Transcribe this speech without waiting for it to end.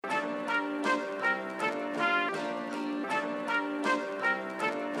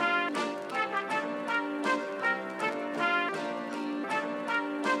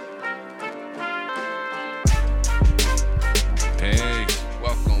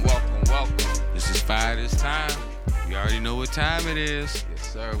what time it is.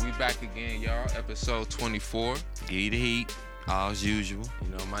 Yes, sir. We back again, y'all. Episode 24. Give you the heat, all as usual. You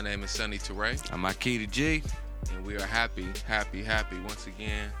know, my name is Sunny Teray. I'm Ahki G. And we are happy once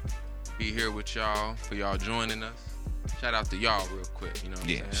again to be here with y'all, for y'all joining us. Shout out to y'all real quick, you know what I'm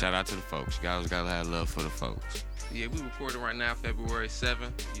saying? Shout out to the folks. You guys gotta have love for the folks. Yeah, we recording right now, February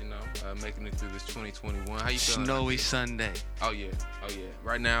 7th, you know, making it through this 2021. How you feeling? Snowy Sunday. Oh, yeah.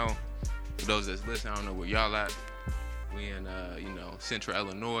 Right now, for those that's listening, I don't know where y'all at. We in, Central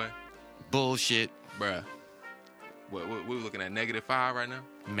Illinois. Bullshit. Bruh. What we looking at, -5 right now?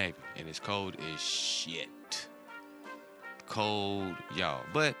 Maybe. And it's cold as shit. Cold, y'all.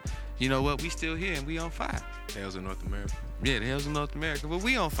 But, you know what? We still here and we on fire. Hells in North America. Yeah, the hell's in North America. But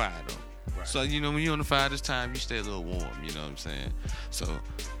we on fire, though. Right. So, you know, when you're on the fire this time, you stay a little warm, you know what I'm saying? So,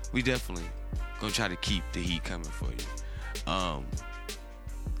 we definitely gonna try to keep the heat coming for you.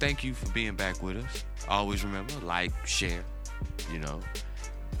 Thank you for being back with us. Always remember, like, share, you know.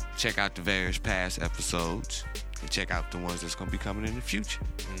 Check out the various past episodes and check out the ones that's gonna be coming in the future.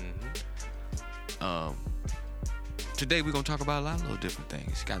 Mm-hmm. Today we're gonna talk about a lot of little different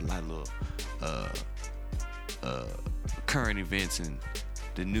things. Got a lot of little current events and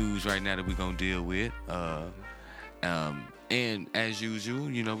the news right now that we're gonna deal with. And as usual,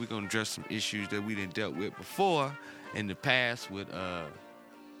 you know, we're gonna address some issues that we didn't dealt with before in the past with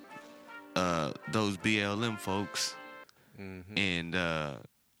those BLM folks. Mm-hmm. And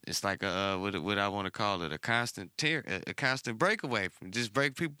it's like what I want to call it, a constant breakaway from just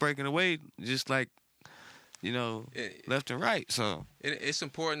people breaking away, just like, you know, left and right. So it's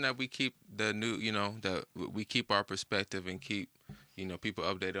important that we keep the new, you know, that we keep our perspective and keep, you know, people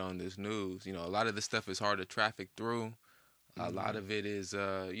updated on this news. You know, a lot of this stuff is hard to traffic through. A lot of it is,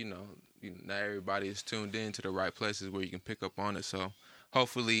 not everybody is tuned in to the right places where you can pick up on it. So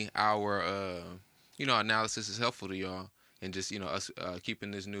hopefully our, analysis is helpful to y'all and just, you know, us keeping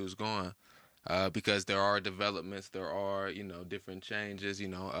this news going because there are developments, there are, you know, different changes, you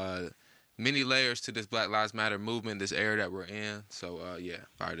know, many layers to this Black Lives Matter movement, this era that we're in. So,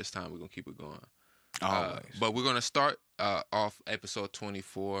 fire this time. We're going to keep it going. always. But we're going to start off episode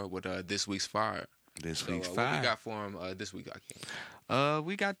 24 with this week's fire. This week's What fire. we got for him this week, Ahki?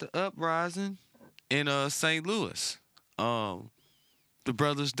 We got the uprising in St. Louis. The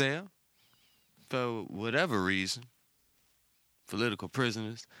brothers there, for whatever reason, political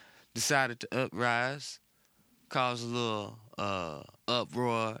prisoners, decided to uprise, cause a little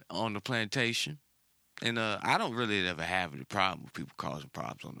uproar on the plantation. And I don't really ever have any problem with people causing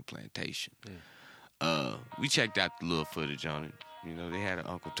problems on the plantation. We checked out the little footage on it. You know, they had an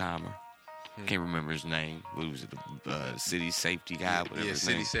Uncle Timer. Can't remember his name. What was it? The city safety guy? Whatever his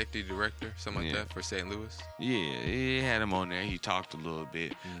city name. Safety Director, something like that for St. Louis. Yeah, he had him on there. He talked a little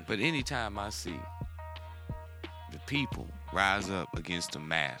bit. But anytime I see the people rise up against the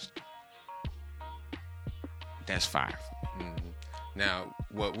master, that's fire. Now,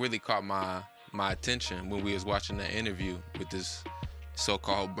 what really caught my attention when we was watching that interview with this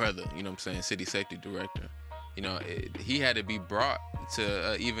so-called brother, you know what I'm saying, city safety director, you know, he had to be brought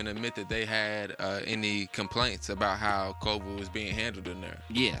to even admit that they had any complaints about how COVID was being handled in there.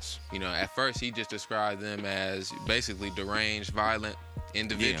 Yes. You know, at first he just described them as basically deranged, violent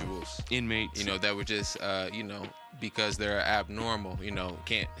individuals. Yeah. Inmates. You know, that were just, because they're abnormal, you know,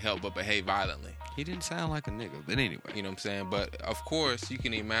 can't help but behave violently. He didn't sound like a nigga, but anyway. You know what I'm saying? But, of course, you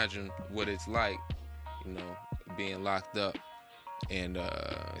can imagine what it's like, you know, being locked up, and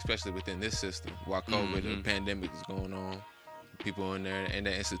especially within this system, while COVID, the pandemic is going on. People in there in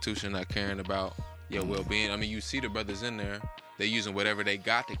that institution not caring about your well-being. I mean, you see the brothers in there. They're using whatever they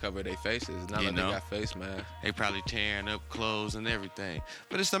got to cover their faces. Not like they got face masks. They probably tearing up clothes and everything.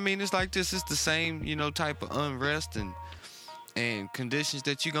 But it's like this. It's the same, you know, type of unrest and conditions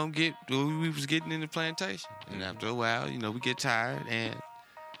that you gonna get we was getting in the plantation. And after a while, you know, we get tired, and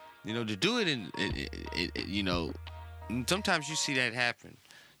you know, to do it in you know, sometimes you see that happen,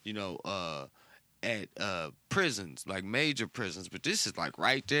 you know, at prisons, like major prisons, but this is like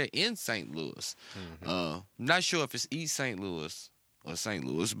right there in St. Louis. I'm not sure if it's East St. Louis or St.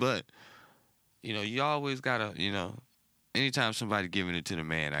 Louis, but you know, you always gotta, you know, anytime somebody giving it to the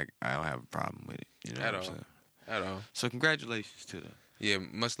man, I don't have a problem with it. You know, At all. So congratulations to them. Yeah,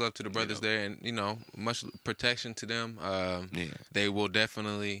 much love to the brothers there, and you know, much protection to them. They will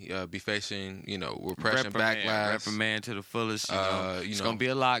definitely be facing, you know, repression, backlash. Reprimand to the fullest. You know, it's gonna be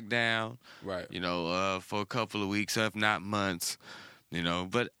a lockdown, right? You know, for a couple of weeks, if not months. You know,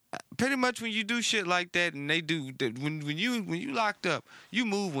 but pretty much when you do shit like that, and they do, when you locked up, you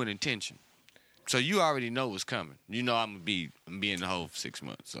move with intention. So you already know what's coming. You know I'm gonna be in the hole for 6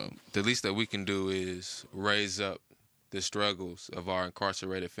 months. So the least that we can do is raise up the struggles of our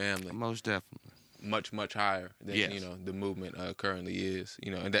incarcerated family. Most definitely. Much higher than the movement currently is.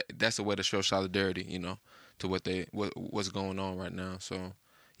 And that's a way to show solidarity. To what's going on right now. So.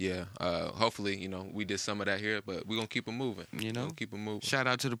 Yeah, hopefully, we did some of that here, but we're going to keep it moving. Keep it moving. Shout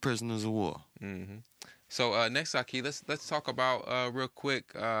out to the prisoners of war. Mm-hmm. So next, Ahki, let's talk about real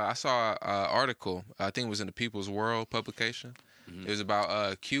quick. I saw an article, I think it was in the People's World publication. Mm-hmm. It was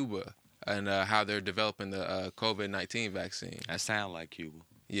about Cuba and how they're developing the COVID-19 vaccine. That sound like Cuba.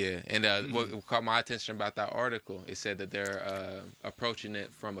 Yeah, and what caught my attention about that article, it said that they're approaching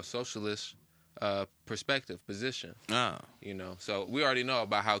it from a socialist position. So we already know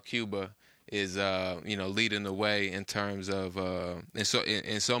about how Cuba is leading the way in terms of in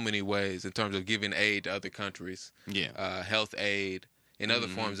so many ways, in terms of giving aid to other countries, health aid and other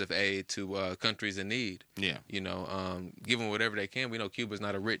forms of aid to countries in need, giving whatever they can. We know Cuba's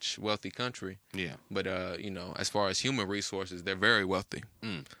not a rich, wealthy country, but as far as human resources, they're very wealthy.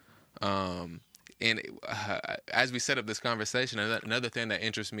 And as we set up this conversation, another thing that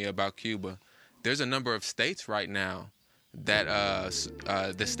interests me about Cuba, there's a number of states right now that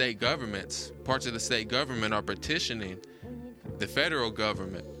the state governments, parts of the state government, are petitioning the federal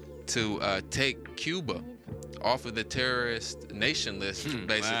government to take Cuba off of the terrorist nation list,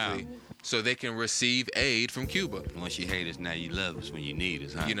 basically, so they can receive aid from Cuba. Once you hate us, now you love us when you need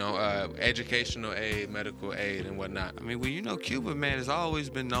us, huh? Educational aid, medical aid, and whatnot. I mean, Cuba, man, has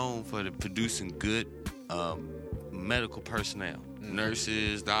always been known for producing good medical personnel.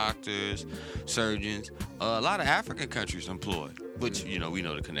 Nurses, doctors, surgeons. A lot of African countries employ, which, we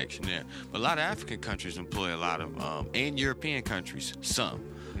know the connection there. But a lot of African countries employ a lot of, and European countries, some,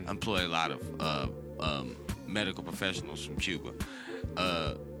 employ a lot of medical professionals from Cuba.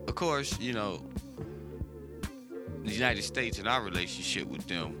 Of course, the United States and our relationship with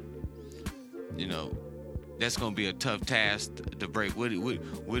them, that's going to be a tough task to break. What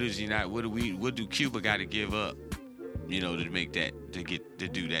do Cuba got to give up? To make that, to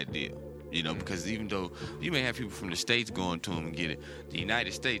do that deal, because even though you may have people from the States going to them and get it, the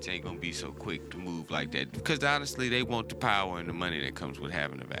United States ain't going to be so quick to move like that, because honestly, they want the power and the money that comes with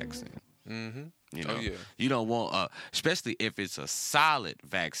having a vaccine. Mm-hmm. You don't want, especially if it's a solid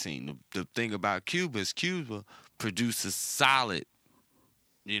vaccine. The thing about Cuba is Cuba produces solid,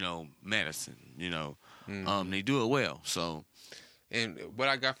 medicine, they do it well, so. And what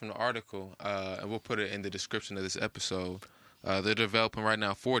I got from the article, and we'll put it in the description of this episode, they're developing right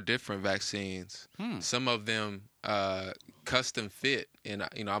now 4 different vaccines. Some of them custom fit, and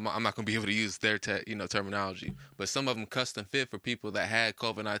I'm not going to be able to use their terminology, but some of them custom fit for people that had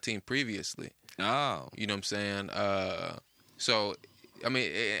COVID-19 previously. Oh, you know what I'm saying? So, I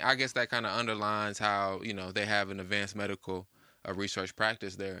mean, I guess that kind of underlines how they have an advanced medical research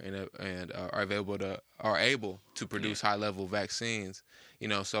practice there, and are able to produce high level vaccines.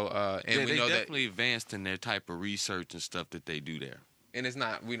 So and we know that definitely advanced in their type of research and stuff that they do there. And it's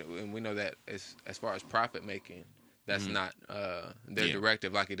not we know that as far as profit making, that's not their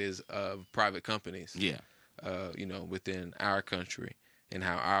directive like it is of private companies. Within our country and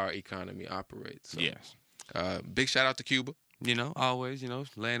how our economy operates. So, yes. Big shout out to Cuba. Always,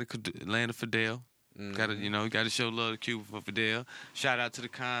 land of Fidel. Mm-hmm. Gotta show love to Cuba for Fidel. Shout out to the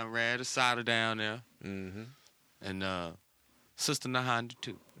Conrad, Asada down there. Mm-hmm. And Sister Nahanda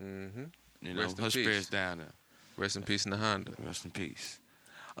too. Mm-hmm. Her spirits down there. Rest in peace, Nahanda. Rest in peace.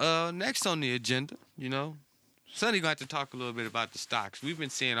 Next on the agenda, Sonny got to talk a little bit about the stocks. We've been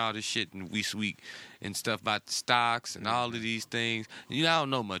seeing all this shit in Week and stuff about the stocks and all of these things. And, I don't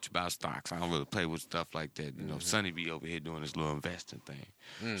know much about stocks. I don't really play with stuff like that. Sonny be over here doing this little investing thing.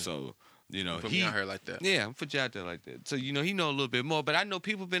 So. Put me out here like that. Yeah, put you out there like that. So, he know a little bit more. But I know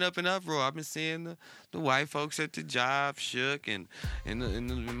people been up in uproar. I've been seeing the white folks at the job shook and in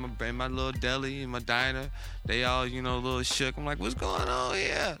my little deli, in my diner, they all, a little shook. I'm like, what's going on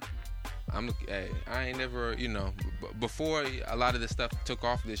here? I ain't never, before a lot of this stuff took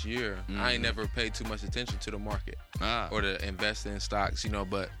off this year, I ain't never paid too much attention to the market or to invest in stocks,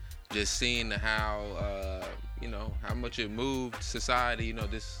 but just seeing how, how much it moved society,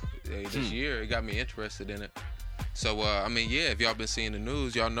 this year, it got me interested in it. So, if y'all been seeing the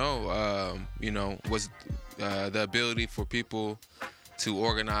news, y'all know, was the ability for people to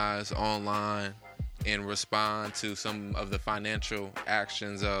organize online and respond to some of the financial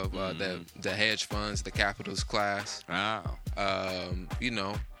actions of the hedge funds, the capitalist class. Wow.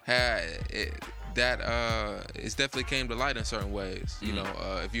 It's definitely came to light in certain ways.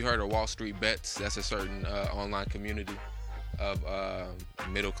 If you heard of Wall Street Bets, that's a certain online community of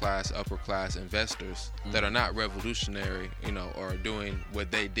middle class, upper class investors that are not revolutionary, or doing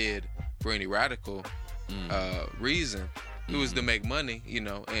what they did for any radical reason. It was to make money, you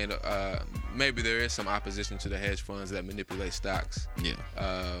know, and maybe there is some opposition to the hedge funds that manipulate stocks. Yeah.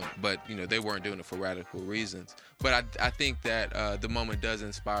 But you know, they weren't doing it for radical reasons. But I think that the moment does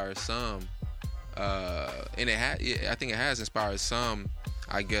inspire some, and I think it has inspired some,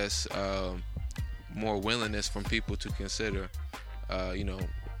 I guess, more willingness from people to consider,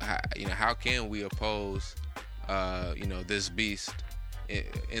 how can we oppose, this beast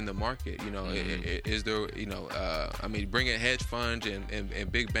in the market, is there, bringing hedge funds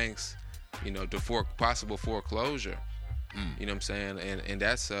and big banks, to possible foreclosure, you know what I'm saying? And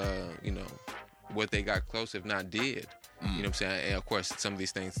that's, what they got close, if not did, you know what I'm saying? And of course, some of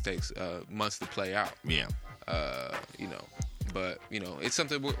these things takes months to play out. Yeah. But, it's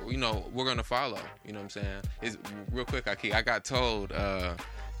something we're going to follow, you know what I'm saying? It's real quick, Ahki, I got told,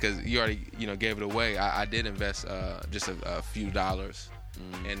 because you already, gave it away, I did invest just a few dollars.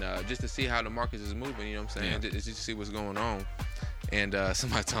 And just to see how the market is moving, you know what I'm saying? Just to see what's going on. And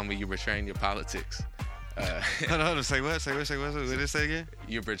somebody told me you're betraying your politics. Hold on, say what? What did it say again?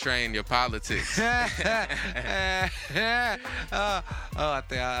 You're betraying your politics. I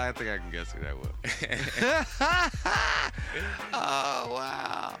think I can guess who that was. Oh,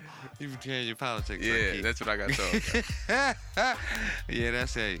 wow. You betraying your politics. Yeah, that's what I got told. Yeah,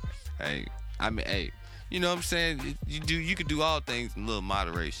 that's hey. You know what I'm saying? You could do all things in a little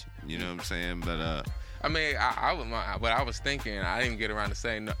moderation. You know what I'm saying? But what I was thinking, I didn't get around to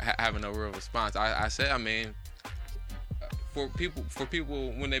saying having no real response. I said, for people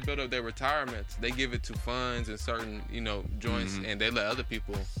when they build up their retirements, they give it to funds and certain joints, and they let other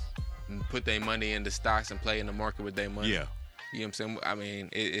people put their money into stocks and play in the market with their money. Yeah, you know what I'm saying?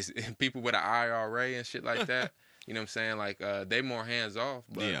 It's people with an IRA and shit like that. You know what I'm saying? Like they more hands off.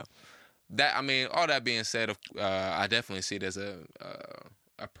 But yeah. That all that being said, I definitely see it as a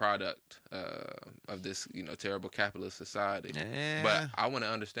product of this terrible capitalist society. Yeah. But I want to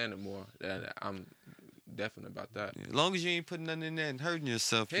understand it more. I'm definite about that. As long as you ain't putting nothing in there and hurting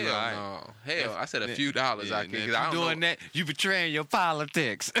yourself, Hell you're all right. no. Hell, I said a few dollars. Yeah, I can. if you're doing that, you betraying your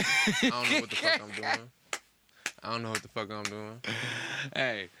politics. I don't know what the fuck I'm doing.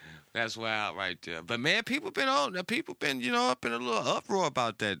 Hey, that's wild right there. But man, people been up in a little uproar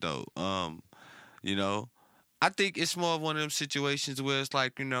about that though. I think it's more of one of them situations where it's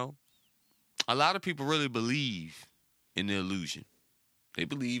like, a lot of people really believe in the illusion. They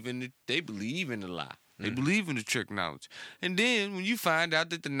believe in the lie. They believe in the trick knowledge. And then when you find out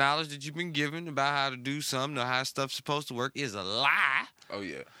that the knowledge that you've been given about how to do something or how stuff's supposed to work is a lie. Oh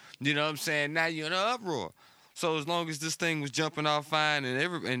yeah. You know what I'm saying? Now you're in an uproar. So as long as this thing was jumping off fine and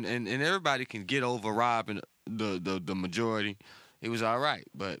everybody can get over robbing the majority, it was all right.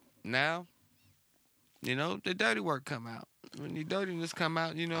 But now, the dirty work come out. When the dirtiness come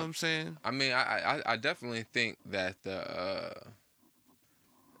out, you know what I'm saying? I definitely think that the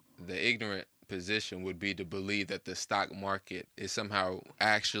ignorant position would be to believe that the stock market is somehow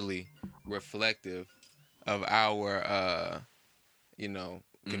actually reflective of our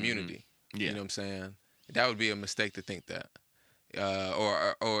community. Yeah. You know what I'm saying? That would be a mistake to think that.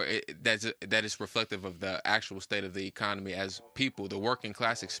 That is reflective of the actual state of the economy as people, the working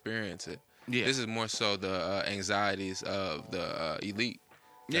class, experience it. Yeah. This is more so the anxieties of the elite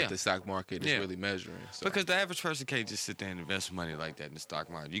that the stock market is really measuring. So. Because the average person can't just sit there and invest money like that in the stock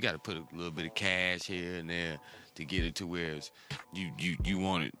market. You got to put a little bit of cash here and there to get it to where you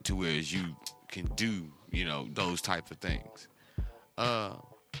want it to where you can do those type of things. But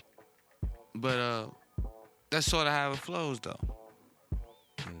that's sort of how it flows though.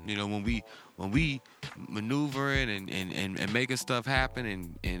 When we maneuvering and making stuff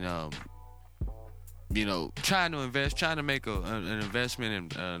happen and trying to make an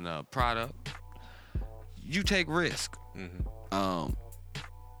investment in a product, you take risk.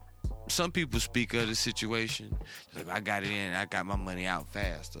 Some people speak of the situation like, I got it in, I got my money out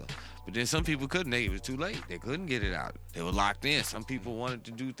faster. But then some people couldn't. It was too late. They couldn't get it out. They were locked in. Some people wanted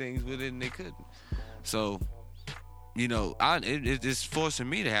to do things with it and they couldn't. So, it's forcing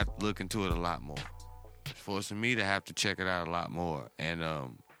me to have to look into it a lot more. It's forcing me to have to check it out a lot more and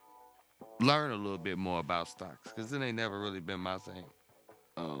learn a little bit more about stocks, because it ain't never really been my thing.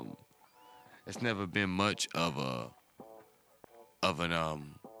 It's never been much of an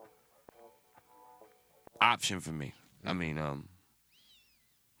option for me.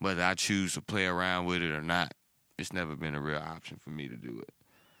 Whether I choose to play around with it or not, it's never been a real option for me to do it.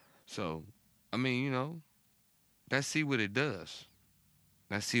 So, let's see what it does.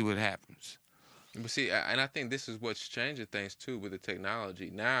 Let's see what happens. But see, and I think this is what's changing things too with the technology.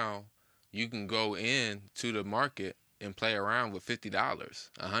 Now, you can go in to the market and play around with $50,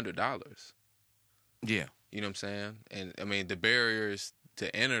 $100. Yeah. You know what I'm saying? And I mean, the barriers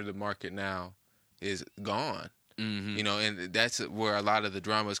to enter the market now is gone. Mm-hmm. You know, and that's where a lot of the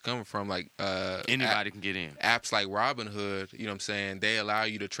drama is coming from. Like anybody can get in. Apps like Robinhood, you know what I'm saying? They allow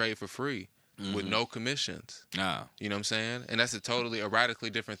you to trade for free with no commissions. Nah. You know what I'm saying? And that's a radically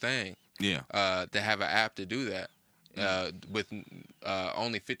different thing. Yeah. To have an app to do that with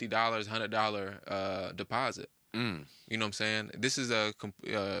only $50, $100 deposit. You know what I'm saying? This is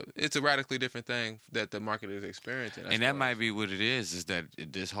it's a radically different thing that the market is experiencing. And that might be what it is that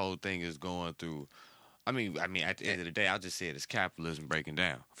this whole thing is going through. I mean, at the end of the day, I'll just say it as capitalism breaking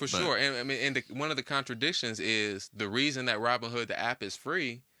down. For sure. And I mean, one of the contradictions is the reason that Robinhood, the app, is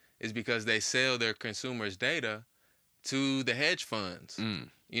free is because they sell their consumers' data to the hedge funds.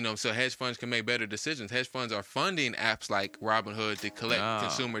 You know, so hedge funds can make better decisions. Hedge funds are funding apps like Robinhood to collect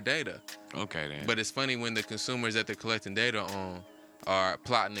consumer data. Okay, then. But it's funny when the consumers that they're collecting data on are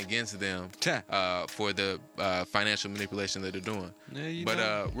plotting against them for the financial manipulation that they're doing.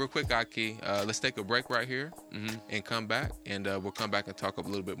 But real quick, Ahki, let's take a break right here and come back. And we'll come back and talk a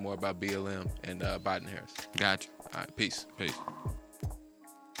little bit more about BLM and Biden-Harris. Gotcha. All right, peace. Peace.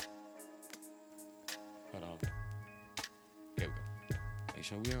 Hold on. There we go. Make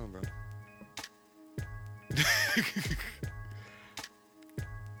sure we on, bro.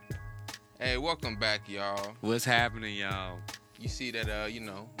 Hey, welcome back, y'all. What's happening, y'all? You see that, you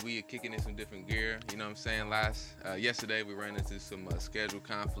know, we are kicking in some different gear. You know what I'm saying? Yesterday, we ran into some schedule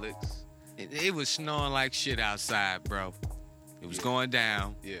conflicts. It was snowing like shit outside, bro. It was going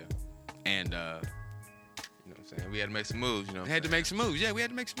down. Yeah. And, you know what I'm saying? We had to make some moves, you know. We had to make some moves. Yeah, we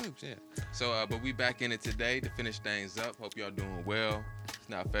had to make some moves, yeah. So, but we back in it today to finish things up. Hope y'all doing well. It's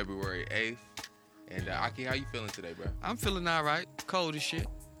now February 8th. And, Ahki, how you feeling today, bro? I'm feeling all right. Cold as shit.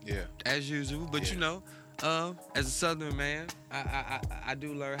 Yeah. As usual. But, you know, as a Southern man, I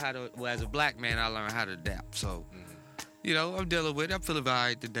do learn how to, well, as a black man, I learn how to adapt. So, you know, I'm dealing with it. I'm feeling all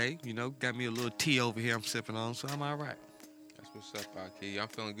right today. You know, got me a little tea over here I'm sipping on, so I'm all right. That's what's up, Ahki. I'm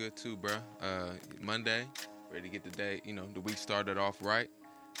feeling good too, bro. Monday, ready to get the day, you know, the week started off right.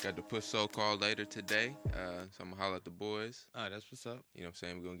 Got the push so-called later today, so I'm going to holler at the boys. All right, that's what's up. You know what I'm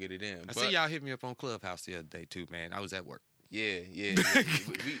saying? We're going to get it in. I see y'all hit me up on Clubhouse the other day, too, man. I was at work. Yeah.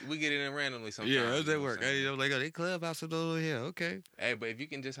 we get it in randomly sometimes. Yeah, I was at work. Hey, like, they Clubhouse over here. Okay. Hey, but if you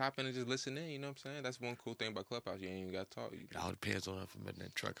can just hop in and just listen in, you know what I'm saying? That's one cool thing about Clubhouse. You ain't even got to talk. It all depends on if I'm in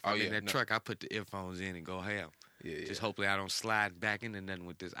that truck. If I'm in that truck, I put the earphones in and go ham. Yeah. Just hopefully I don't slide back into nothing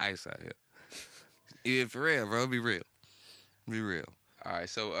with this ice out here. Yeah, for real, bro. Be real. Be real. All right,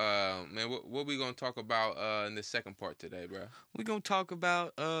 so, man, what we going to talk about in the second part today, bro? We going to talk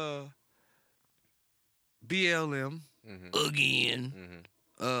about BLM again.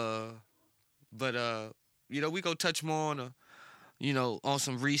 But, you know, we going to touch more on, you know, on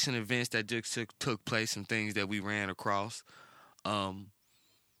some recent events that just took place, some things that we ran across, you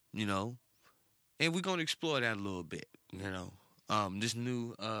know, and we're going to explore that a little bit, you know. This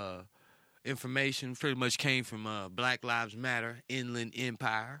new information pretty much came from Black Lives Matter Inland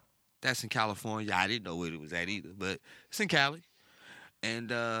Empire. That's in California. I didn't know where it was at either, but it's in Cali. And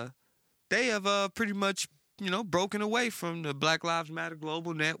they have pretty much, you know, broken away from the Black Lives Matter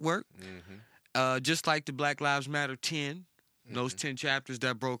Global Network. Just like the Black Lives Matter 10, those 10 chapters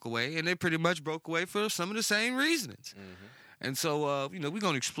that broke away. And they pretty much broke away for some of the same reasons. And so, you know, we're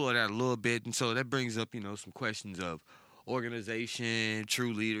going to explore that a little bit. And so that brings up, you know, some questions of organization,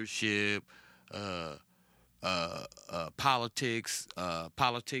 true leadership, politics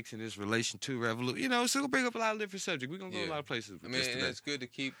in its relation to revolution. You know, so we'll bring up a lot of different subjects. We're going to go a lot of places. I mean, and it's good to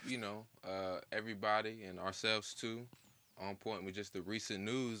keep, you know, everybody and ourselves, too, on point with just the recent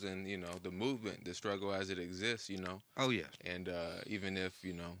news and, you know, the movement, the struggle as it exists, you know. Oh, yes. And even if,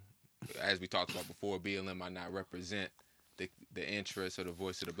 you know, as we talked about before, BLM might not represent the interests or the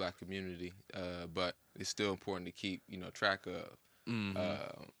voice of the black community, but it's still important to keep, you know, track of.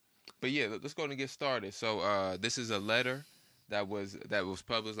 But yeah, let's go and get started. So this is a letter that was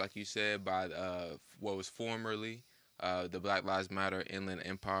published, like you said, by what was formerly the Black Lives Matter Inland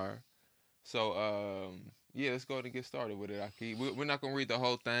Empire. So yeah, let's go ahead and get started with it, Ahki. We're not gonna read the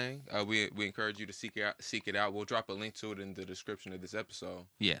whole thing. We encourage you to seek it out. We'll drop a link to it in the description of this episode.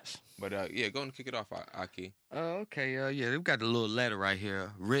 Yes. But yeah, go and kick it off, Ahki. Okay. Yeah, we've got a little letter right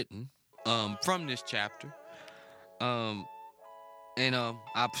here written from this chapter. And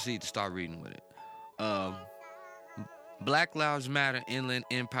I'll proceed to start reading with it. Black Lives Matter Inland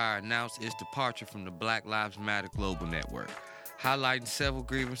Empire announced its departure from the Black Lives Matter Global Network, highlighting several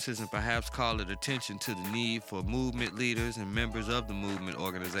grievances and perhaps calling attention to the need for movement leaders and members of the movement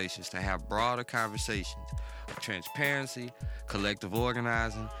organizations to have broader conversations of transparency, collective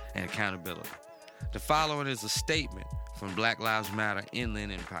organizing, and accountability. The following is a statement from Black Lives Matter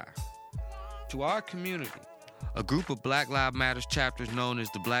Inland Empire. To our community, a group of Black Lives Matter chapters known as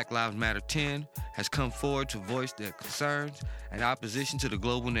the Black Lives Matter 10 has come forward to voice their concerns and opposition to the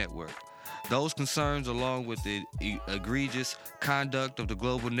global network. Those concerns, along with the egregious conduct of the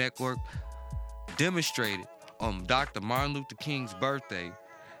global network demonstrated on Dr. Martin Luther King's birthday,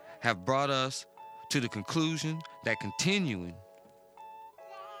 have brought us to the conclusion that continuing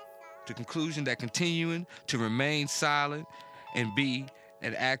to remain silent and will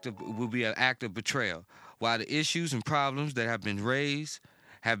be an act of betrayal. While the issues and problems that have been raised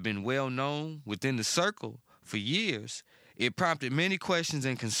have been well known within the circle for years, it prompted many questions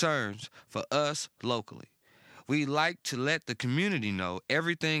and concerns for us locally. We like to let the community know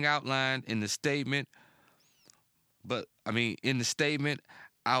everything outlined in the statement,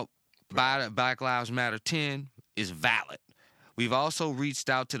 out by the Black Lives Matter 10 is valid. We've also reached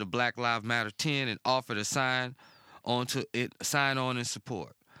out to the Black Lives Matter 10 and offered a sign on in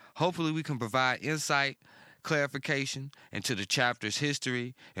support. Hopefully we can provide insight, clarification into the chapter's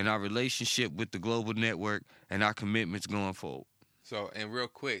history and our relationship with the global network and our commitments going forward. So, and real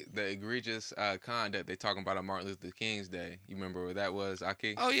quick, the egregious conduct they talking about on Martin Luther King's Day. You remember what that was,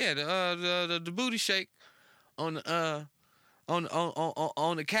 Ahki? Oh yeah, the booty shake on the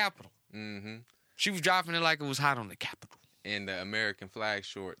Capitol. Mm-hmm. She was dropping it like it was hot on the Capitol. And the American flag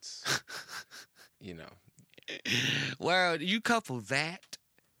shorts. You know. Well, you couple that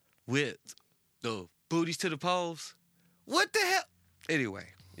with the booties to the poles. What the hell? Anyway.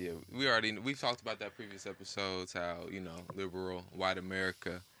 Yeah, we've talked about that previous episodes, how, liberal white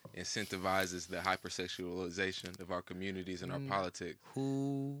America incentivizes the hypersexualization of our communities and our politics.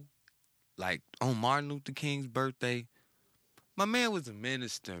 Like on Martin Luther King's birthday, my man was a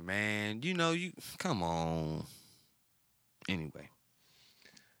minister, man. Come on. Anyway.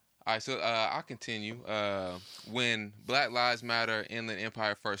 All right, so I'll continue. When Black Lives Matter Inland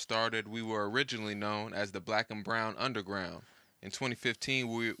Empire first started, we were originally known as the Black and Brown Underground. In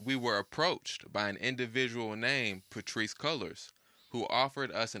 2015, we were approached by an individual named Patrice Cullors, who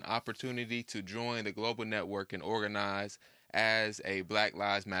offered us an opportunity to join the global network and organize as a Black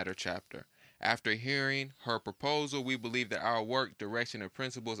Lives Matter chapter. After hearing her proposal, we believed that our work, direction, and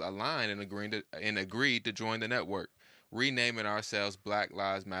principles aligned and agreed to join the network, renaming ourselves Black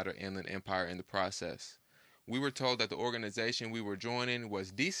Lives Matter Inland Empire in the process. We were told that the organization we were joining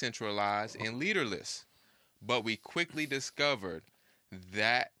was decentralized and leaderless, but we quickly discovered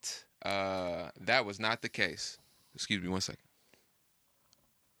that that was not the case. Excuse me one second.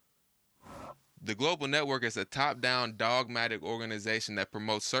 The Global Network is a top-down, dogmatic organization that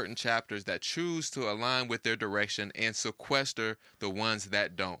promotes certain chapters that choose to align with their direction and sequester the ones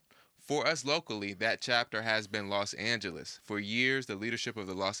that don't. For us locally, that chapter has been Los Angeles. For years, the leadership of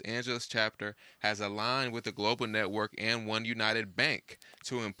the Los Angeles chapter has aligned with the Global Network and One United Bank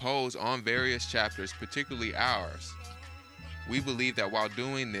to impose on various chapters, particularly ours. We believe that while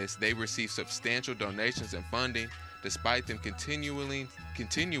doing this, they receive substantial donations and funding, despite them continually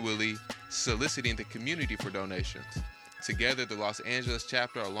soliciting the community for donations. Together, the Los Angeles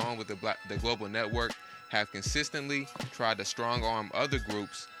chapter, along with the Global Network, have consistently tried to strong-arm other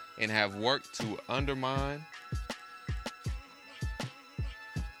groups and have worked to undermine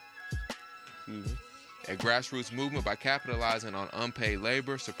a grassroots movement by capitalizing on unpaid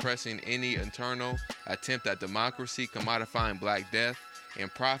labor, suppressing any internal attempt at democracy, commodifying Black death, and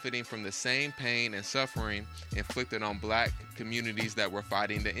profiting from the same pain and suffering inflicted on Black communities that we're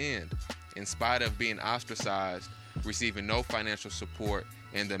fighting to end. In spite of being ostracized, receiving no financial support,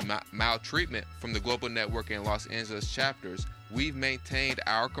 and the maltreatment from the Global Network and Los Angeles chapters, we've maintained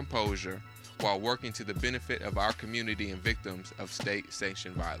our composure while working to the benefit of our community and victims of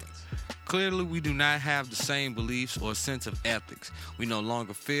state-sanctioned violence. Clearly, we do not have the same beliefs or sense of ethics. We no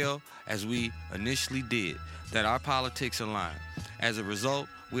longer feel, as we initially did, that our politics align. As a result,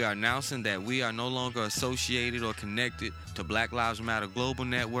 we are announcing that we are no longer associated or connected to Black Lives Matter Global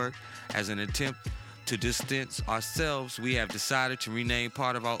Network. As an attempt to distance ourselves, we have decided to rename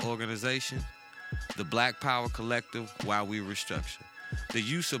part of our organization the Black Power Collective while we restructure. The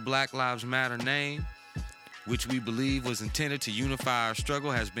use of Black Lives Matter name, which we believe was intended to unify our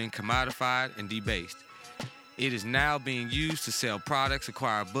struggle, has been commodified and debased. It is now being used to sell products,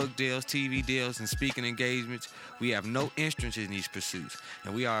 acquire book deals, TV deals, and speaking engagements. We have no interest in these pursuits,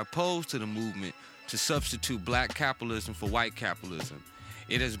 and we are opposed to the movement to substitute Black capitalism for white capitalism.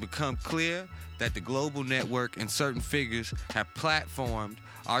 It has become clear that the global network and certain figures have platformed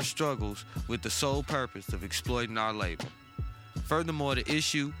our struggles with the sole purpose of exploiting our labor. Furthermore, the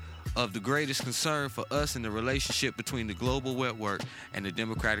issue of the greatest concern for us in the relationship between the global network and the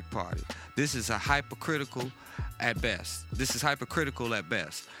Democratic Party. This is hypocritical at best. As the hypocritical at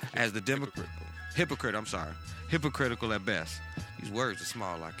best. These words are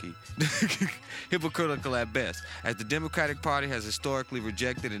small, Ahki. Hypocritical at best, as the Democratic Party has historically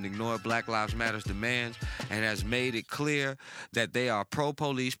rejected and ignored Black Lives Matter's demands and has made it clear that they are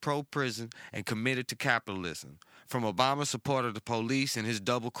pro-police, pro-prison, and committed to capitalism. From Obama's support of the police and his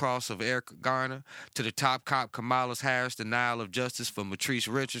double cross of Eric Garner to the top cop Kamala Harris' denial of justice for Matrice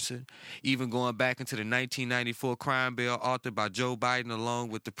Richardson, even going back into the 1994 crime bill authored by Joe Biden along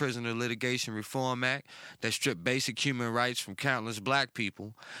with the Prisoner Litigation Reform Act that stripped basic human rights from countless black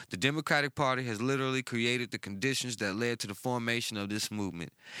people, the Democratic Party has literally created the conditions that led to the formation of this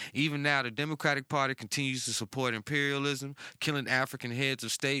movement. Even now, the Democratic Party continues to support imperialism, killing African heads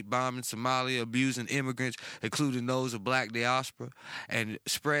of state, bombing Somalia, abusing immigrants, including those of black diaspora, and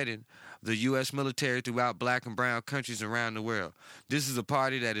spreading the U.S. military throughout black and brown countries around the world. This is a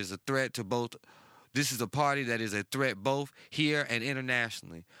party that is a threat both here and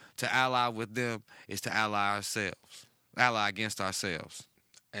internationally. To ally with them is to ally against ourselves.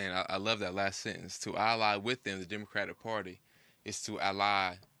 And I love that last sentence. To ally with them, the Democratic Party, is to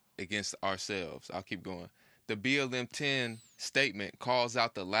ally against ourselves. I'll keep going. The BLM 10 statement calls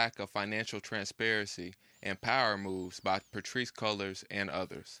out the lack of financial transparency and power moves by Patrisse Cullors and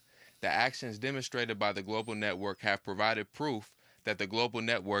others. The actions demonstrated by the Global Network have provided proof that the Global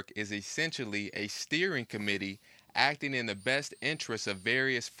Network is essentially a steering committee acting in the best interests of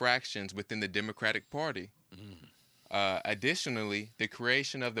various fractions within the Democratic Party. Additionally, the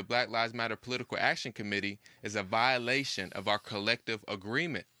creation of the Black Lives Matter Political Action Committee is a violation of our collective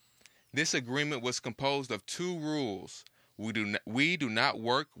agreement. This agreement was composed of two rules. We do not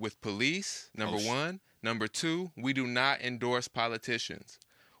work with police, number one. Number two, we do not endorse politicians.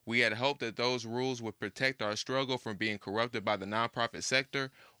 We had hoped that those rules would protect our struggle from being corrupted by the nonprofit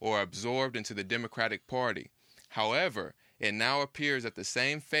sector or absorbed into the Democratic Party. However, it now appears that the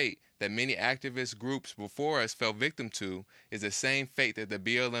same fate that many activist groups before us fell victim to is the same fate that the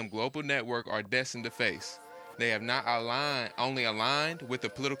BLM Global Network are destined to face. They have not only aligned with the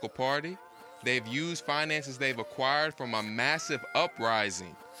political party, they've used finances they've acquired from a massive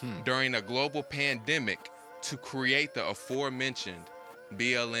uprising during a global pandemic to create the aforementioned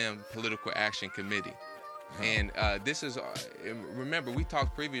BLM Political Action Committee. And this is, remember, we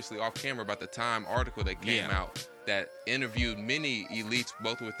talked previously off camera about the Time article that came out that interviewed many elites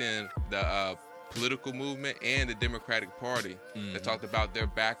both within the political movement and the Democratic Party that talked about their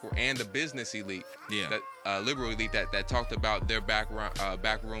backroom, and the business elite, that liberal elite that talked about their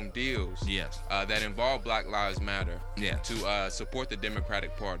backroom deals that involve Black Lives Matter to support the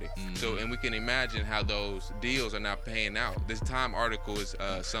Democratic Party. So, and we can imagine how those deals are not paying out. This Time article is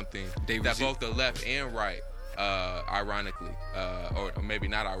something that both the left and right, ironically, or maybe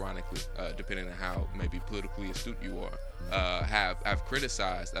not ironically, depending on how maybe politically astute you are, have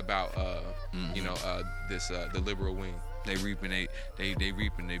criticized about this the liberal wing. They reaping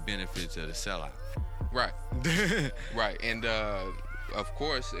they benefits of the sellout. Right. Right. And of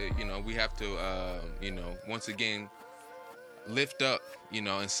course, we have to once again lift up,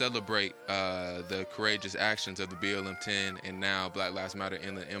 and celebrate the courageous actions of the BLM 10 and now Black Lives Matter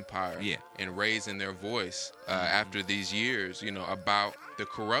Inland Empire, and raising their voice after these years, about the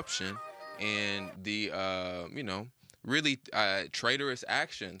corruption and the really traitorous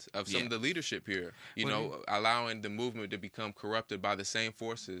actions of some of the leadership here, allowing the movement to become corrupted by the same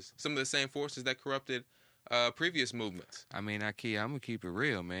forces, some of the same forces that corrupted previous movements. I mean, Ahki, I'm gonna keep it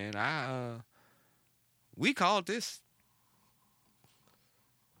real, man. We called this.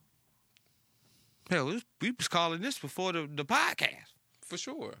 Hell, we was calling this before the podcast. For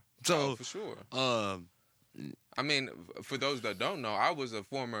sure. So, for sure. I mean, for those that don't know, I was a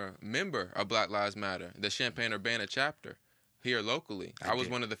former member of Black Lives Matter, the Champaign-Urbana chapter here locally. I was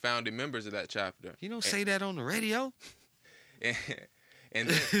one of the founding members of that chapter. You don't say that on the radio. And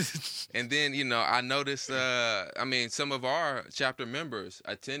then, I noticed, some of our chapter members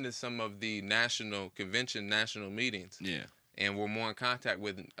attended some of the national convention, national meetings. Yeah. And were more in contact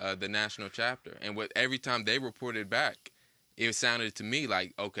with the national chapter. And every time they reported back, it sounded to me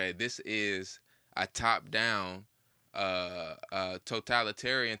like, okay, this is a top-down,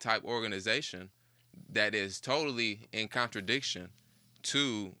 totalitarian type organization that is totally in contradiction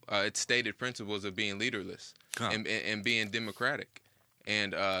to its stated principles of being leaderless and being democratic.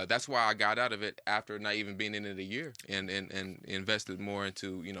 And that's why I got out of it after not even being in it a year, and invested more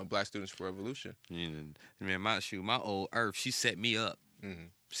into Black Students for Revolution. Man, my old Earth, she set me up.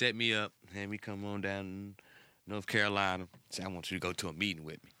 Set me up, had me come on down in North Carolina. Say, I want you to go to a meeting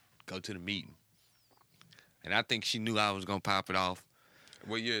with me. go to the meeting. And I think she knew I was gonna pop it off.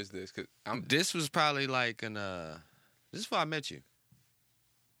 What year is this? This was probably like this is before I met you.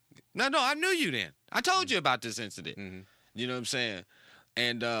 No, I knew you then. I told you about this incident. Mm-hmm. You know what I'm saying?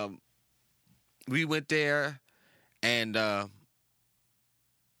 And we went there, and nah,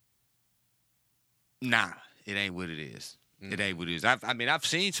 it ain't what it is. It ain't what it is. I've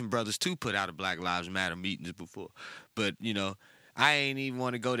seen some brothers too put out a Black Lives Matter meetings before, but I ain't even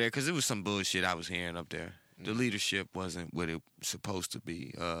want to go there because it was some bullshit I was hearing up there. The leadership wasn't what it was supposed to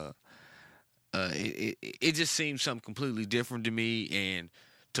be. It just seemed something completely different to me, and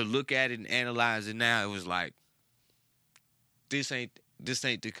to look at it and analyze it now, it was like this ain't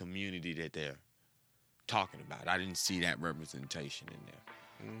the community that they're talking about. I didn't see that representation in there.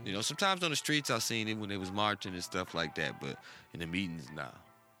 Mm-hmm. Sometimes on the streets I've seen it when they was marching and stuff like that, but in the meetings, nah.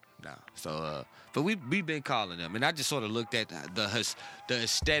 So, but we've been calling them, and I just sort of looked at the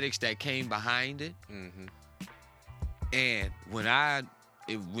aesthetics that came behind it, and when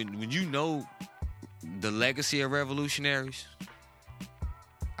you know the legacy of revolutionaries,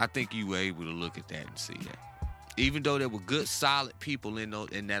 I think you were able to look at that and see that. Even though there were good, solid people in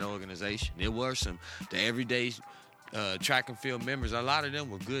that organization, there were the everyday track and field members. A lot of them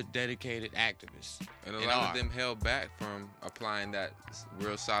were good, dedicated activists. And a lot of them held back from applying that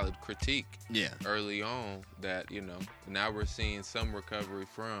real solid critique early on that, now we're seeing some recovery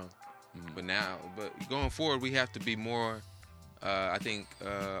from. Mm-hmm. But going forward, we have to be more, I think,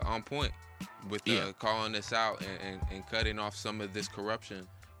 on point with calling this out and cutting off some of this corruption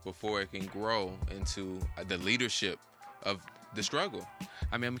before it can grow into the leadership of the struggle.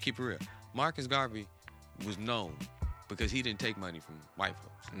 I'm going to keep it real. Marcus Garvey was known because he didn't take money from white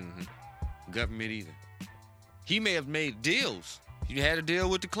folks. Mm-hmm. Government either. He may have made deals. He had a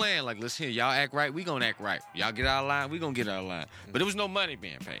deal with the Klan, like, listen here, y'all act right, we gonna act right. Y'all get out of line, we gonna get out of line. But there was no money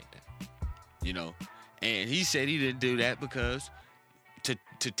being paid then, And he said he didn't do that because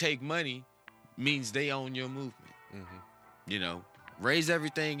to take money means they own your movement. Mm-hmm. Raise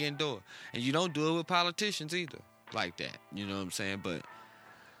everything indoor. And you don't do it with politicians either like that. You know what I'm saying? But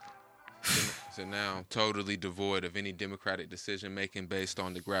so now totally devoid of any democratic decision-making based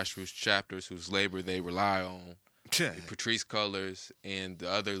on the grassroots chapters whose labor they rely on. Patrice Cullors and the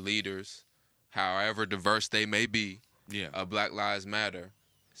other leaders, however diverse they may be, Black Lives Matter,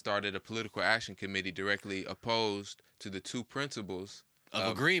 started a political action committee directly opposed to the two principles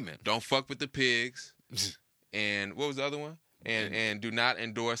of agreement. Don't fuck with the pigs. And what was the other one? And do not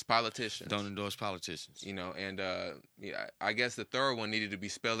endorse politicians. Don't endorse politicians. I guess the third one needed to be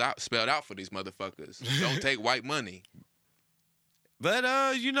spelled out for these motherfuckers. Don't take white money. But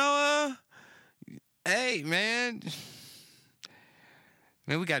hey man,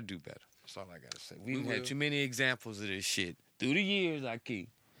 we gotta do better. That's all I gotta say. We've had too many examples of this shit through the years. Ahki,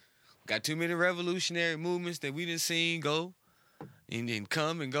 got too many revolutionary movements that we didn't see go. And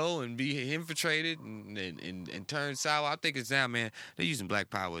come and go and be infiltrated and turn sour. I think it's now, man, they're using black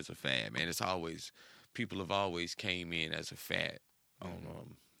power as a fad, man. People have always came in as a fad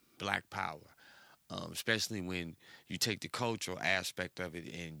on black power, especially when you take the cultural aspect of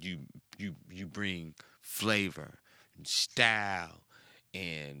it and you bring flavor and style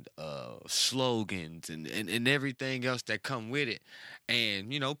and slogans and everything else that come with it.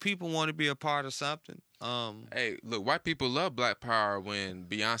 And, people want to be a part of something. Hey, look, white people love black power when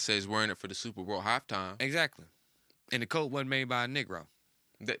Beyonce's wearing it for the Super Bowl halftime. Exactly. And the coat wasn't made by a Negro.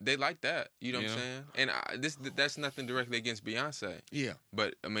 They like that. You know what I'm saying? And that's nothing directly against Beyonce. Yeah.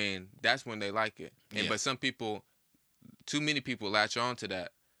 But, that's when they like it. But some people, too many people latch on to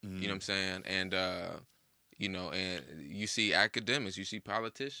that. Mm-hmm. You know what I'm saying? And, and you see academics, you see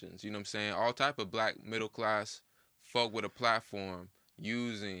politicians, you know what I'm saying? All type of black middle class folk with a platform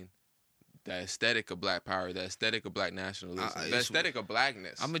using the aesthetic of black power, the aesthetic of black nationalism, the aesthetic of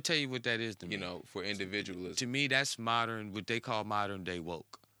blackness. I'm going to tell you what that is to me. For individualism. To me, that's modern, what they call modern day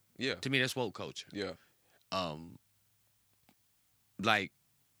woke. Yeah. To me, that's woke culture. Yeah. Like,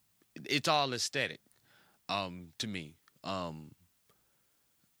 it's all aesthetic, to me. I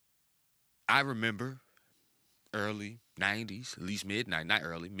remember early 90s, at least mid-90s, not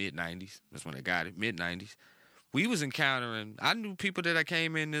early, mid-90s. That's when I got it, mid-90s. We was encountering, I knew people that I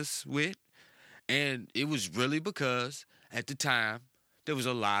came in this with, and it was really because at the time there was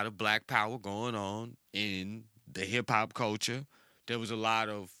a lot of black power going on in the hip-hop culture. There was a lot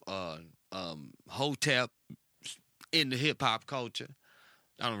of hotep in the hip-hop culture.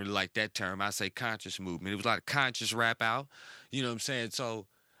 I don't really like that term. I say conscious movement. There was a lot of conscious rap out. You know what I'm saying? So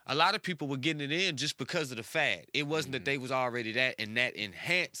a lot of people were getting it in just because of the fad. It wasn't that they was already that, and that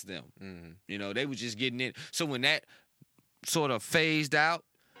enhanced them. Mm-hmm. They were just getting it. So when that sort of phased out,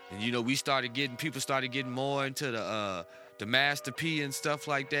 And people started getting more into the Master P and stuff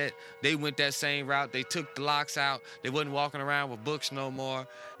like that. They went that same route. They took the locks out. They wasn't walking around with books no more.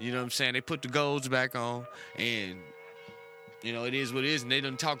 You know what I'm saying? They put the golds back on, and it is what it is, and they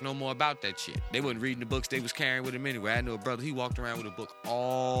didn't talk no more about that shit. They wasn't reading the books they was carrying with them anyway. I know a brother, he walked around with a book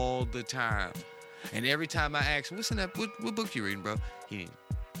all the time. And every time I asked him, what's in that, what book you reading, bro? He didn't.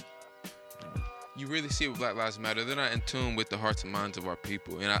 You really see with Black Lives Matter, they're not in tune with the hearts and minds of our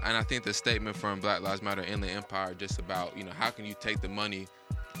people. And I think the statement from Black Lives Matter Inland Empire just about, how can you take the money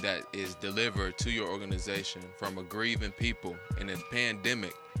that is delivered to your organization from a grieving people in a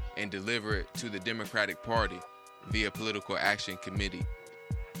pandemic and deliver it to the Democratic Party via political action committee.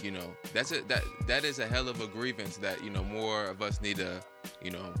 That is a hell of a grievance that more of us need to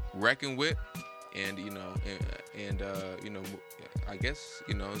reckon with, and I guess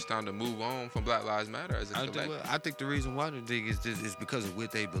it's time to move on from Black Lives Matter as a collective. I think the reason why the thing is because of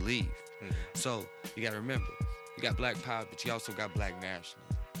what they believe. Mm-hmm. So you got to remember, you got Black Power, but you also got Black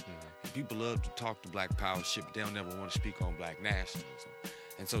nationalism. Mm-hmm. People love to talk to Black Power shit, but they don't never want to speak on Black nationalism.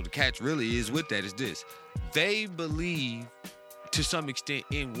 And so the catch really is with that is this: they believe to some extent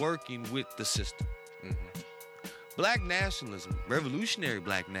in working with the system. Mm-hmm. Black nationalism, revolutionary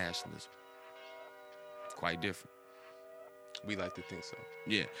Black nationalism, quite different. We like to think so.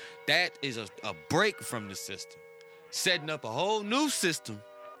 Yeah. That is a break from the system. Setting up a whole new system,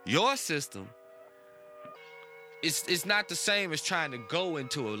 your system, it's not the same as trying to go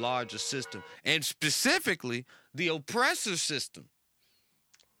into a larger system, and specifically the oppressor system.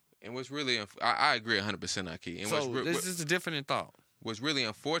 And what's really, I agree 100%, Ahki. And so this is a different thought. What's really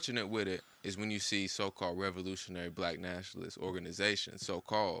unfortunate with it is when you see so-called revolutionary Black nationalist organizations,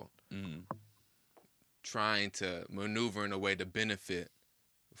 so-called, trying to maneuver in a way to benefit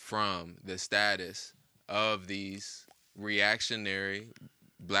from the status of these reactionary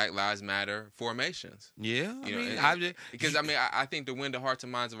Black Lives Matter formations. Yeah, I think to win the hearts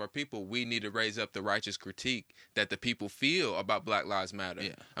and minds of our people, we need to raise up the righteous critique that the people feel about Black Lives Matter.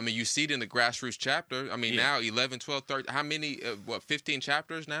 Yeah. I mean, you see it in the grassroots chapter. I mean, now 11, 12, 13, how many, 15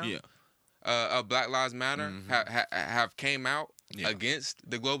 chapters now? Yeah. Of Black Lives Matter have came out against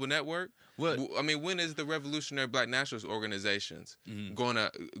the global network. What? I mean, when is the revolutionary Black nationalist organizations going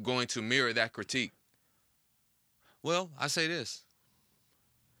to mirror that critique? Well, I say this.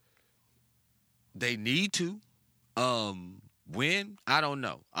 They need to. When? I don't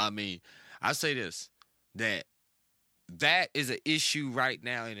know. I mean, I say this, that is an issue right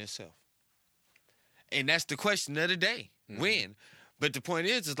now in itself. And that's the question of the day. Mm-hmm. When? But the point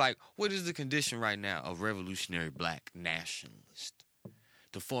is like, what is the condition right now of revolutionary Black nationalists?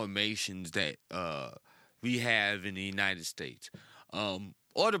 The formations that we have in the United States,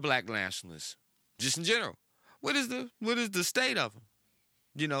 or the Black nationalists, just in general. What is the state of them?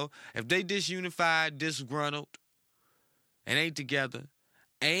 If they disunified, disgruntled, and ain't together,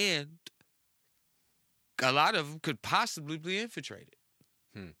 and a lot of them could possibly be infiltrated,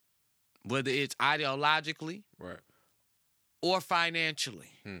 whether it's ideologically, right, or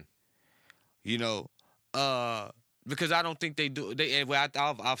financially, because I don't think they do.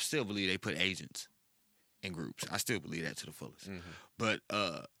 I still believe they put agents in groups. I still believe that to the fullest. Mm-hmm. But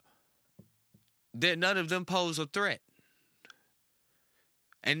none of them pose a threat.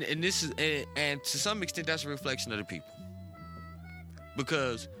 And this is and to some extent that's a reflection of the people.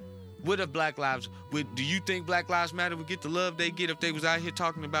 Because what if Black Lives? Do you think Black Lives Matter would get the love they get if they was out here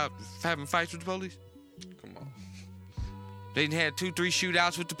talking about having fights with the police? Come on. They had 2-3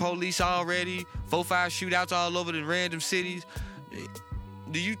 shootouts with the police already, 4-5 shootouts all over the random cities.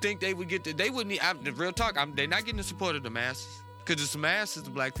 Do you think they would get they wouldn't. The real talk. They're not getting the support of the masses because the masses, the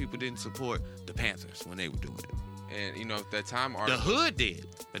Black people didn't support the Panthers when they were doing it. And that Time article, the hood did,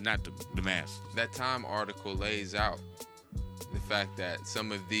 but not the masses. That Time article lays out the fact that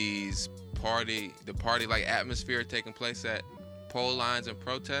some of these party like atmosphere taking place at poll lines and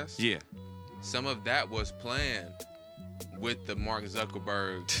protests. Yeah, some of that was planned with the Mark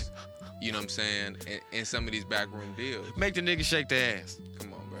Zuckerberg. You know what I'm saying? And some of these backroom deals. Make the niggas shake their ass.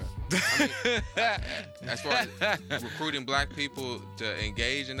 Come on, bro. I mean, as far as recruiting Black people to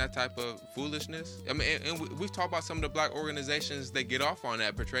engage in that type of foolishness, I mean, and we've talked about some of the Black organizations that get off on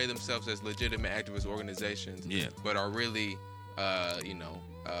that, portray themselves as legitimate activist organizations, but are really,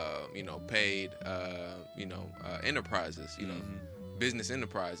 paid, enterprises, business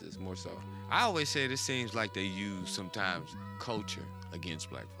enterprises more so. I always say it seems like they use sometimes culture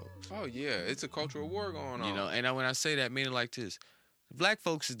against Black folks. Oh yeah, it's a cultural war going on. And when I say that, meaning like this. Black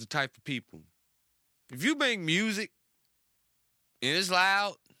folks is the type of people. If you make music and it's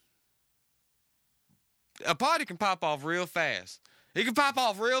loud, a party can pop off real fast. It could pop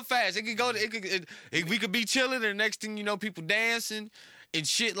off real fast. It could go. We could be chilling, and the next thing you know, people dancing and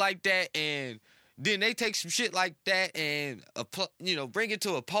shit like that, and then they take some shit like that and bring it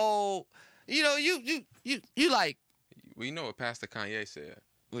to a poll. You like. Well, you know what Pastor Kanye said.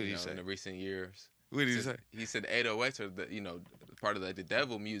 What did he say in the recent years? What did he say? He said 808s are part of the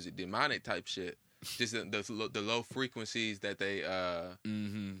devil music, demonic type shit. Just the low frequencies that they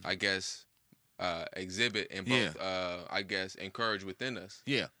I guess exhibit and both I guess encourage within us.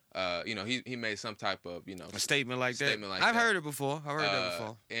 Yeah. He made some type of a statement like that. I've heard it before. I've heard that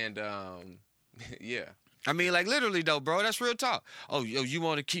before. And yeah. I mean, like literally though, bro. That's real talk. Oh, you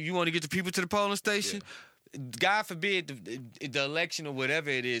want to get the people to the polling station? Yeah. God forbid the election or whatever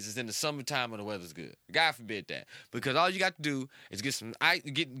it is in the summertime when the weather's good. God forbid that, because all you got to do is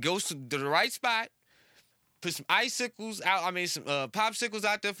go to the right spot, put some icicles out. I mean, some popsicles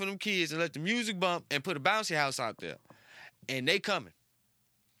out there for them kids, and let the music bump, and put a bouncy house out there, and they coming.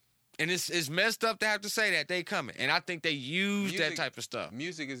 And it's messed up to have to say that they coming, and I think they use that type of stuff.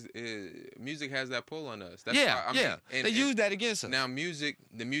 Music music has that pull on us. That's why, they use that against us. Now, the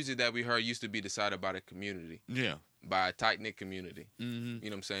music that we heard used to be decided by the community. Yeah, by a tight knit community. Mm-hmm.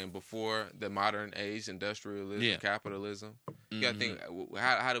 You know what I'm saying? Before the modern age, industrialism, capitalism. You gotta think,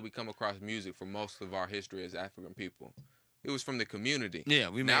 how did we come across music for most of our history as African people? It was from the community. Yeah,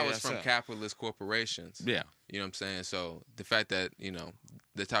 now it's from capitalist corporations. Yeah. You know what I'm saying? So the fact that,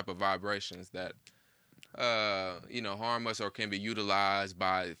 the type of vibrations that, harm us or can be utilized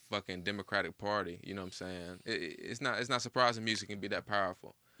by fucking Democratic Party, you know what I'm saying? It's not surprising music can be that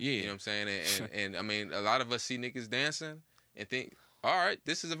powerful. Yeah. You know what I'm saying? And I mean, a lot of us see niggas dancing and think, all right,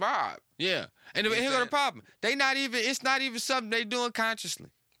 this is a vibe. Yeah. And here's the problem. It's not even something they doing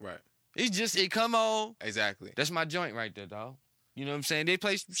consciously. Right. It's just, it come on. Exactly. That's my joint right there, dog. You know what I'm saying? They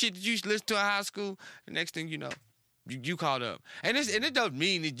play some shit that you used to listen to in high school. The next thing you know, you caught up. And it doesn't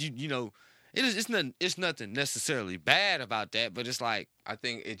mean that it's nothing necessarily bad about that, but it's like, I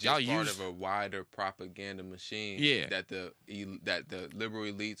think it's just part of a wider propaganda machine that the liberal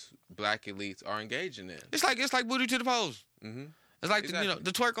elites, black elites are engaging in. It's like booty to the polls. Mm-hmm. It's like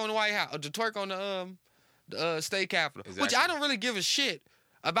the twerk on the White House, or the twerk on the state capitol, which I don't really give a shit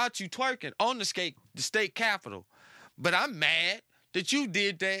about you twerking on the state capitol, but I'm mad that you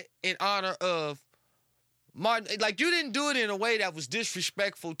did that in honor of Martin. Like, you didn't do it in a way that was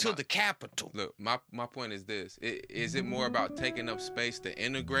disrespectful to the Capitol. Look, my point is this. Is it more about taking up space to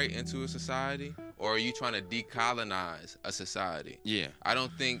integrate into a society, or are you trying to decolonize a society? Yeah. I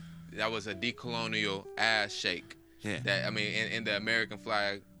don't think that was a decolonial ass shake. Yeah. That, I mean, in the American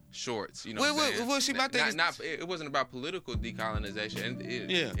flag shorts, you know see, my thing it wasn't about political decolonization.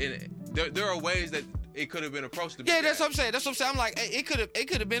 There are ways that it could have been approached to be. Yeah, that's what I'm saying. I'm like, it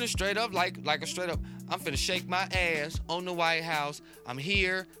could have been a straight up, like a straight up, I'm finna shake my ass on the White House. I'm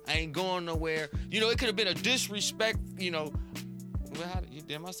here. I ain't going nowhere. It could have been a disrespect, Well,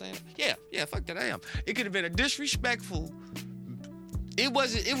 am I saying that? Yeah, fuck that, I am. It could have been a disrespectful. It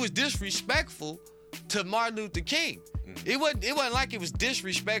was disrespectful to Martin Luther King. It wasn't like it was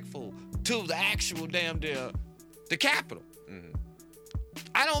disrespectful to the actual the Capitol. Mm-hmm.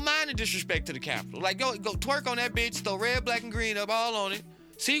 I don't mind the disrespect to the Capitol. Like, go twerk on that bitch, throw red, black, and green up all on it,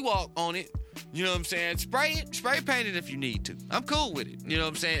 Seawalk on it. You know what I'm saying? Spray paint it if you need to. I'm cool with it. You know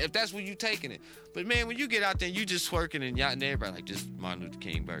what I'm saying? If that's where you taking it. But man, when you get out there and you just twerking and everybody like, this Martin Luther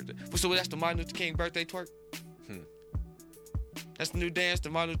King birthday. So that's the Martin Luther King birthday twerk? That's the new dance, the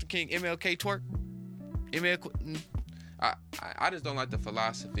Martin Luther King MLK twerk? I just don't like the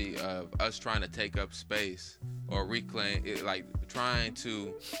philosophy of us trying to take up space or reclaim it, like trying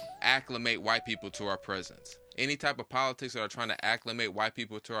to acclimate white people to our presence. Any type of politics that are trying to acclimate white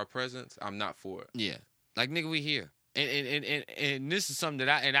people to our presence, I'm not for it. Yeah, like, nigga, we here, and this is something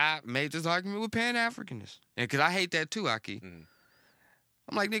that I made this argument with Pan-Africanists, and because I hate that too, Ahki. I'm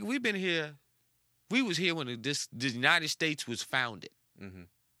like, nigga, we've been here. We was here when the United States was founded. Mm-hmm.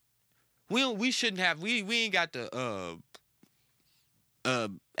 We shouldn't have. We ain't got to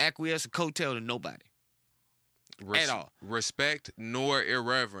acquiesce a coattail to nobody at all. Respect nor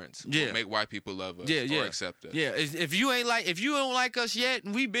irreverence will make white people love us or accept us. Yeah, if you don't like us yet,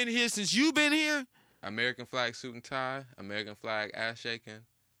 and we've been here since you've been here. American flag suit and tie, American flag ass shaking.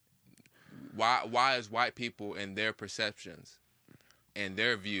 Why is white people and their perceptions and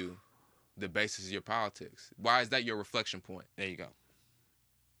their view the basis of your politics? Why is that your reflection point? There you go.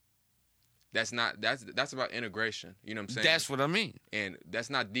 That's about integration. You know what I'm saying? That's what I mean. And that's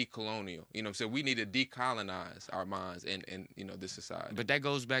not decolonial. You know what I'm saying? We need to decolonize our minds and this society. But that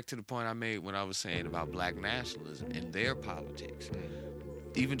goes back to the point I made when I was saying about black nationalism and their politics.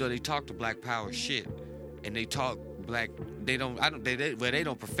 Even though they talk the black power shit and they talk they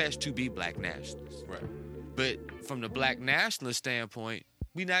don't profess to be black nationalists. Right. But from the black nationalist standpoint,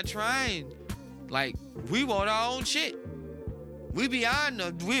 we not trying. Like, we want our own shit. We're beyond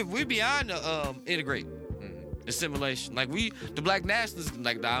the integrate. Assimilation. Like, the black nationalists,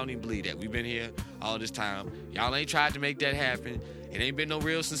 like, I don't even believe that. We've been here all this time. Y'all ain't tried to make that happen. It ain't been no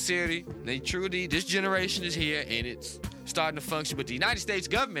real sincerity. This generation is here, and it's starting to function. But the United States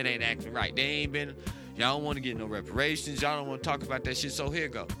government ain't acting right. Y'all don't want to get no reparations. Y'all don't want to talk about that shit. So here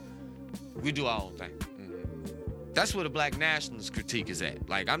go. We do our own thing. That's where the black nationalist critique is at.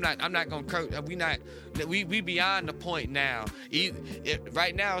 Like, I'm not gonna we beyond the point now.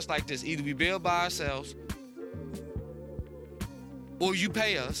 Right now it's like this: either we build by ourselves, or you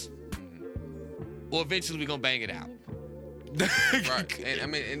pay us, or eventually we're gonna bang it out. Right.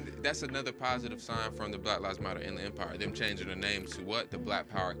 And that's another positive sign from the Black Lives Matter in the Empire. Them changing the name to what? The Black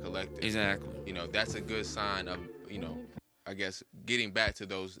Power Collective. Exactly. That's a good sign of, I guess, getting back to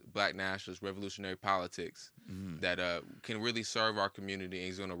those black nationalist revolutionary politics that can really serve our community and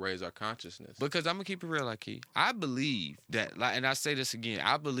is going to raise our consciousness. Because I'm going to keep it real, Ahki. I believe that, and I say this again,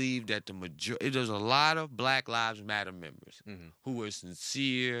 I believe that there's a lot of Black Lives Matter members who were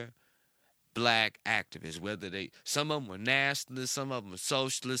sincere black activists, some of them were nationalists, some of them were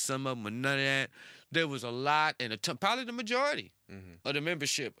socialists, some of them were none of that. There was a lot, and probably the majority of the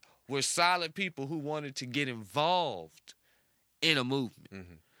membership were solid people who wanted to get involved in a movement.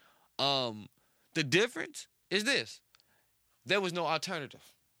 The difference is this: there was no alternative,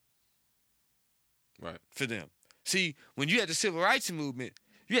 right, for them. See, when you had the civil rights movement,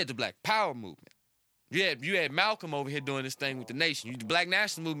 you had the Black Power movement. You had Malcolm over here doing this thing with the nation. The Black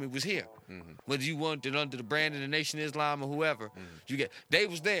National Movement was here. Whether you wanted it under the brand of the Nation of Islam or whoever, they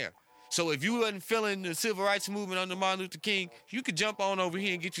was there. So if you wasn't feeling the civil rights movement under Martin Luther King, you could jump on over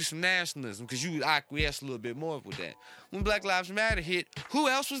here and get you some nationalism because you acquiesced a little bit more with that. When Black Lives Matter hit, who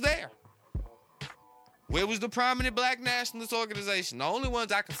else was there? Where was the prominent black nationalist organization? The only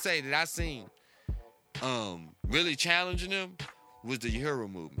ones I can say that I seen really challenging them was the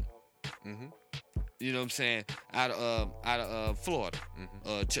Uhuru movement. You know what I'm saying? Out of Florida,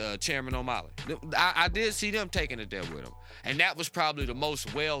 Chairman O'Malley. I did see them taking it there with him, and that was probably the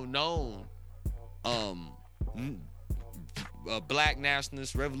most well-known black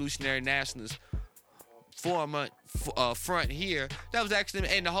nationalist, revolutionary nationalist front here. That was actually,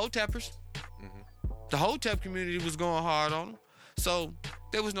 and the Hoteppers. The Hotep community was going hard on them, so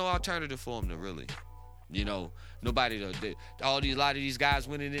there was no alternative for them to really. Nobody. A lot of these guys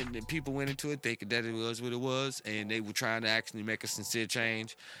went in it, and people went into it thinking that it was what it was, and they were trying to actually make a sincere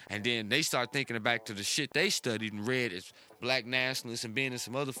change. And then they start thinking back to the shit they studied and read as black nationalists and being in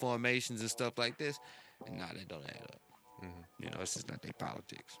some other formations and stuff like this. And nah, that don't add up. It's just not their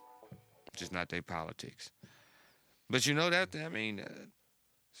politics. Just not their politics. But So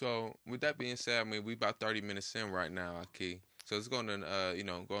with that being said, we about 30 minutes in right now, Ahki. So it's going to,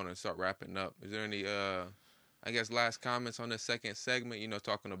 go on and start wrapping up. Is there any, last comments on the second segment?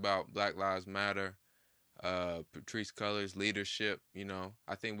 Talking about Black Lives Matter, Patrice Cullors, leadership.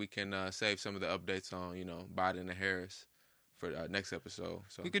 I think we can save some of the updates on, Biden and Harris for next episode.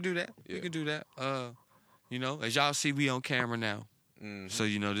 So we could do that. Yeah. We could do that. As y'all see, we on camera now. So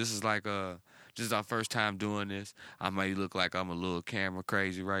this is like this is our first time doing this. I may look like I'm a little camera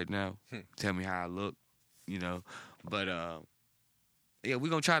crazy right now. Tell me how I look, But we're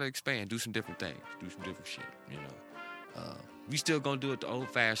going to try to expand, do some different things, do some different shit, We still going to do it the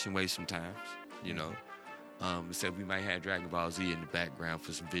old-fashioned way sometimes, Except we might have Dragon Ball Z in the background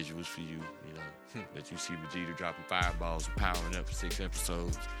for some visuals for you, That you see Vegeta dropping fireballs and powering up for 6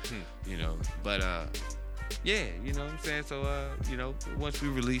 episodes, But, you know what I'm saying? So, once we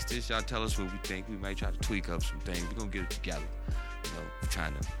release this, y'all tell us what we think. We might try to tweak up some things. We're going to get it together, We're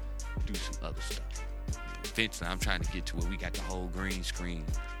trying to do some other stuff. Eventually, I'm trying to get to where we got the whole green screen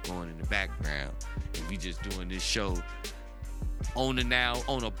going in the background, and we just doing this show on a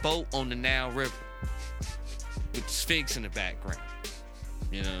boat on the Nile River with the Sphinx in the background.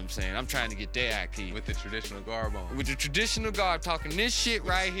 You know what I'm saying? I'm trying to get there, Ahki. With the traditional garb on. With the traditional garb, talking this shit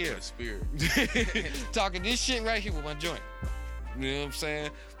right here. The spirit. Talking this shit right here with my joint. You know what I'm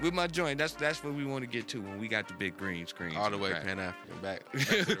saying? With my joint. That's what we want to get to when we got the big green screen. All the way Pan-African, back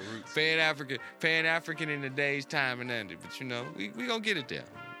to the roots. Pan-African in the day's time and ended. But we gonna get it there.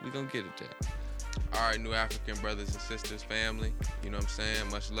 We gonna get it there. All right, New African brothers and sisters, family. You know what I'm saying?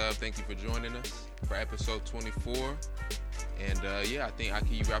 Much love. Thank you for joining us for episode 24. And I think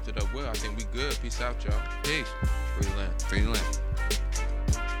Ahki, you wrapped it up well. I think we good. Peace out, y'all. Peace. Free the land. Free the land.